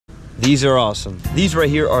These are awesome. These right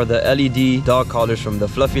here are the LED dog collars from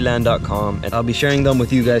thefluffyland.com, and I'll be sharing them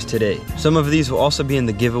with you guys today. Some of these will also be in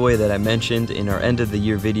the giveaway that I mentioned in our end of the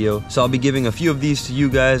year video, so I'll be giving a few of these to you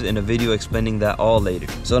guys in a video explaining that all later.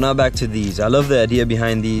 So now back to these. I love the idea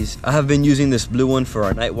behind these. I have been using this blue one for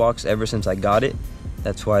our night walks ever since I got it.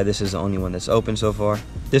 That's why this is the only one that's open so far.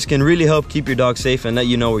 This can really help keep your dog safe and let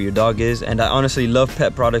you know where your dog is. And I honestly love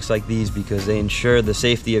pet products like these because they ensure the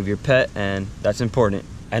safety of your pet, and that's important.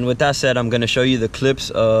 And with that said, I'm gonna show you the clips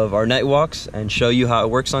of our night walks and show you how it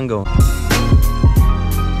works on Go.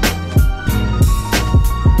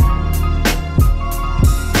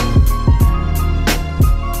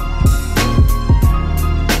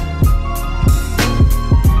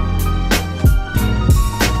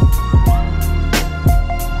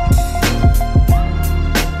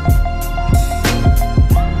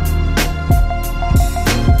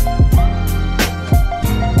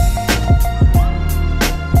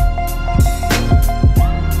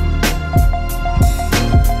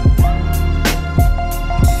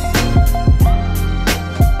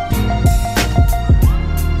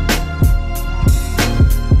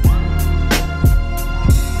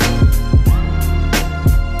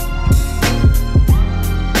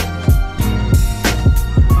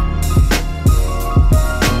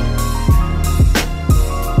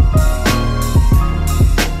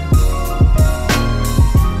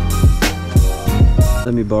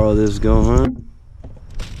 Let me borrow this Gohan.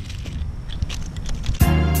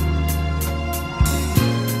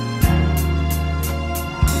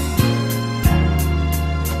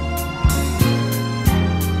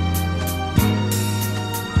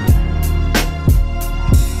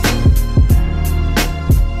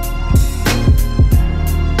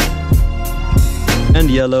 And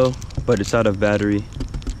yellow, but it's out of battery.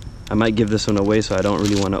 I might give this one away, so I don't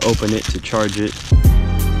really want to open it to charge it.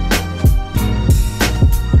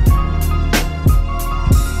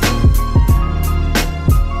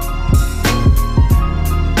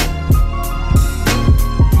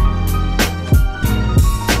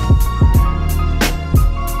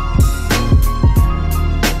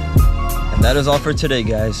 That is all for today,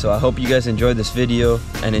 guys. So I hope you guys enjoyed this video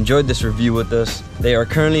and enjoyed this review with us. They are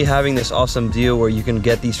currently having this awesome deal where you can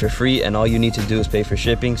get these for free, and all you need to do is pay for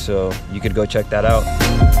shipping, so you could go check that out.